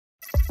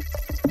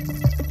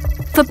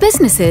For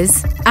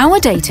businesses, our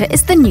data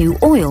is the new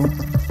oil.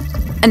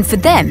 And for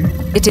them,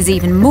 it is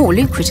even more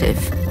lucrative.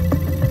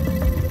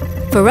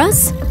 For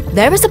us,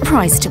 there is a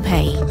price to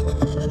pay.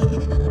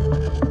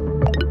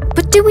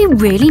 But do we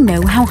really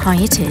know how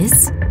high it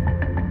is?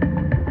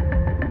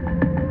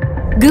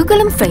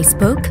 Google and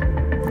Facebook,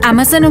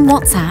 Amazon and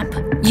WhatsApp,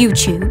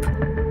 YouTube.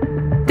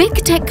 Big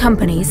tech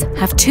companies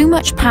have too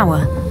much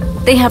power.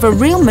 They have a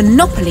real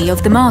monopoly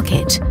of the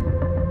market.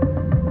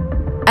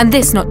 And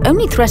this not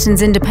only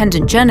threatens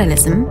independent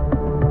journalism,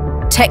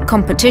 tech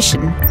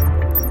competition,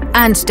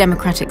 and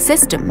democratic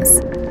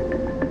systems,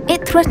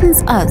 it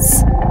threatens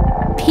us,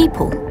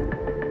 people.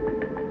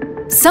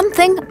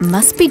 Something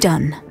must be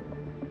done.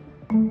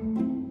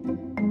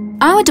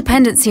 Our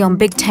dependency on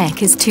big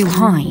tech is too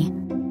high.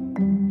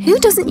 Who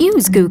doesn't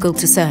use Google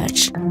to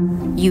search,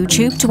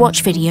 YouTube to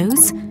watch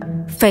videos,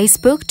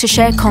 Facebook to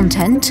share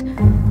content,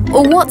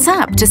 or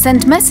WhatsApp to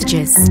send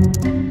messages?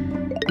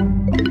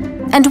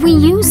 And we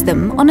use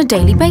them on a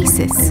daily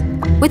basis,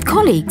 with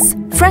colleagues,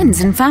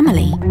 friends and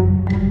family.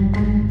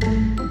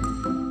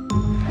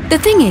 The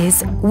thing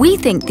is, we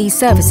think these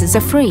services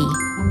are free,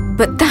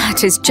 but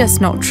that is just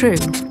not true.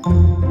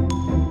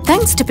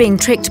 Thanks to being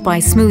tricked by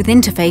smooth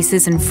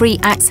interfaces and free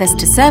access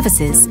to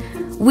services,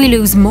 we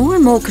lose more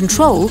and more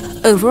control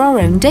over our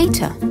own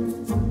data.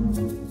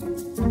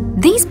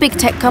 These big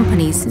tech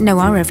companies know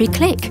our every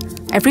click,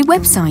 every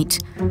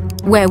website,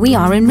 where we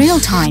are in real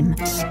time,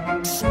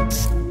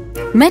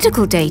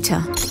 medical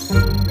data,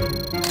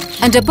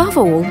 and above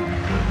all,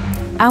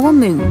 our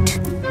mood.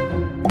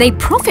 They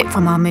profit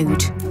from our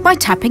mood by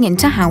tapping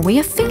into how we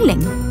are feeling.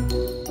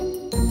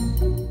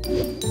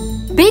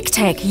 Big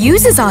tech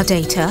uses our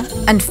data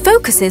and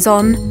focuses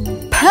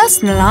on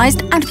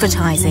personalized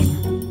advertising.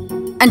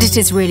 And it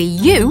is really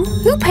you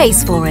who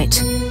pays for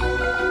it.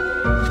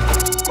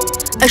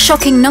 A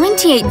shocking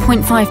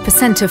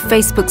 98.5% of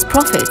Facebook's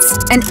profits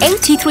and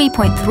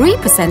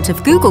 83.3%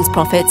 of Google's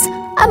profits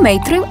are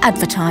made through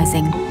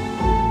advertising.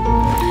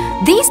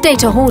 These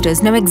data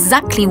hoarders know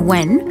exactly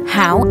when,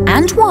 how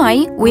and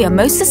why we are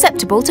most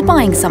susceptible to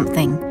buying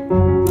something.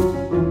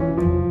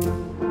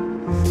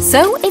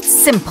 So it's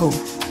simple.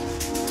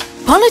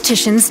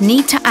 Politicians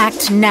need to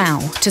act now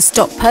to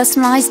stop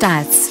personalized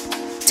ads,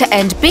 to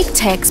end big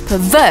tech's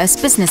perverse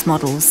business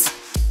models.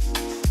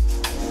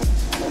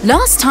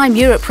 Last time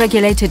Europe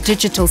regulated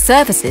digital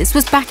services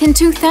was back in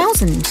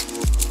 2000.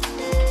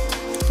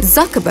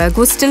 Zuckerberg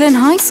was still in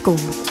high school,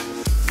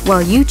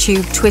 while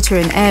YouTube, Twitter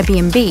and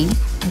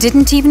Airbnb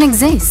didn't even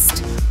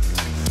exist.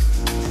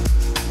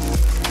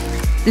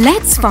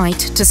 Let's fight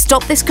to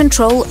stop this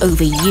control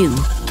over you.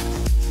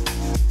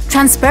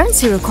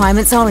 Transparency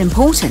requirements are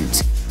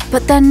important,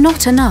 but they're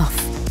not enough.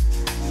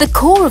 The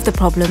core of the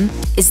problem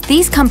is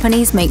these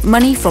companies make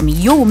money from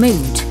your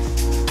mood.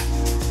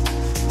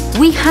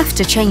 We have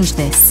to change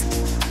this,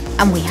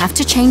 and we have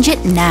to change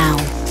it now.